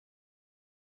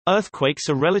Earthquakes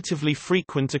are relatively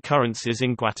frequent occurrences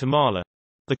in Guatemala.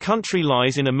 The country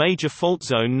lies in a major fault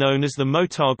zone known as the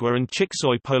Motagua and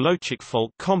Chicxulub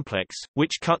Fault Complex,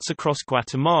 which cuts across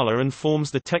Guatemala and forms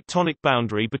the tectonic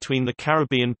boundary between the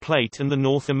Caribbean Plate and the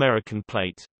North American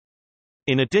Plate.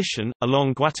 In addition,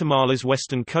 along Guatemala's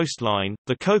western coastline,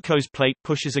 the Cocos Plate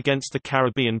pushes against the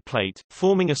Caribbean Plate,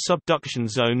 forming a subduction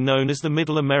zone known as the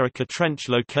Middle America Trench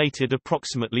located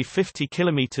approximately 50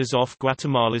 kilometers off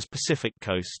Guatemala's Pacific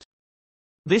coast.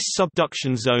 This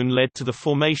subduction zone led to the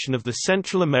formation of the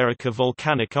Central America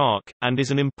Volcanic Arc, and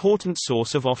is an important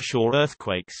source of offshore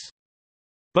earthquakes.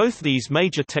 Both these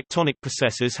major tectonic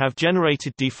processes have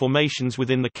generated deformations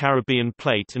within the Caribbean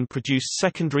Plate and produced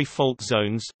secondary fault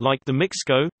zones, like the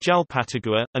Mixco,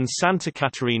 Jalpatagua, and Santa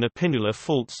Catarina Pinula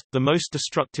faults. The most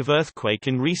destructive earthquake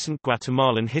in recent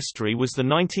Guatemalan history was the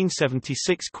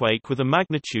 1976 quake with a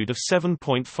magnitude of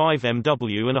 7.5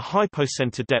 MW and a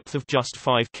hypocenter depth of just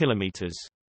 5 kilometers.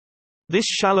 This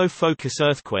shallow focus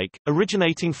earthquake,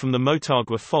 originating from the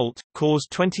Motagua Fault, caused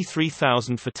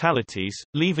 23,000 fatalities,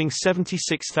 leaving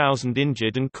 76,000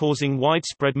 injured and causing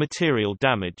widespread material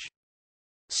damage.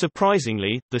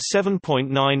 Surprisingly, the 7.9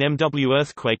 MW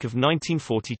earthquake of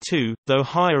 1942, though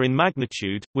higher in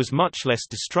magnitude, was much less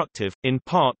destructive, in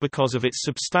part because of its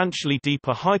substantially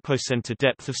deeper hypocenter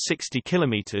depth of 60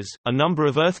 km. A number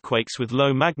of earthquakes with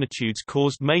low magnitudes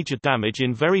caused major damage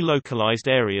in very localized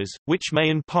areas, which may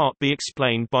in part be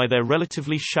explained by their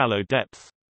relatively shallow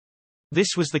depth.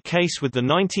 This was the case with the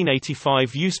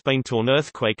 1985 Uspeintorn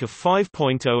earthquake of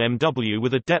 5.0 MW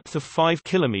with a depth of 5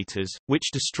 km,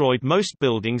 which destroyed most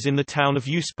buildings in the town of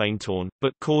Uspeintorn,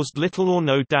 but caused little or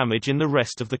no damage in the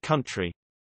rest of the country.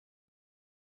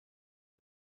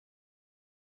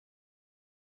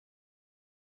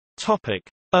 Topic: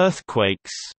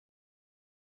 Earthquakes.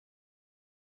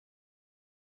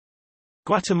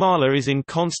 Guatemala is in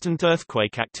constant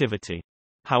earthquake activity.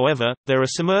 However, there are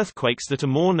some earthquakes that are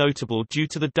more notable due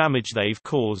to the damage they've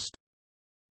caused.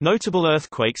 Notable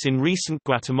earthquakes in recent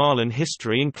Guatemalan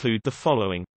history include the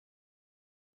following.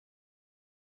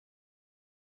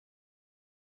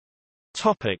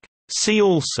 Topic: See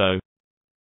also: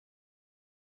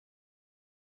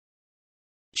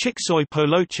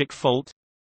 Chicxulub Fault,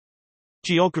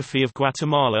 Geography of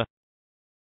Guatemala,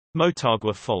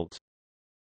 Motagua Fault.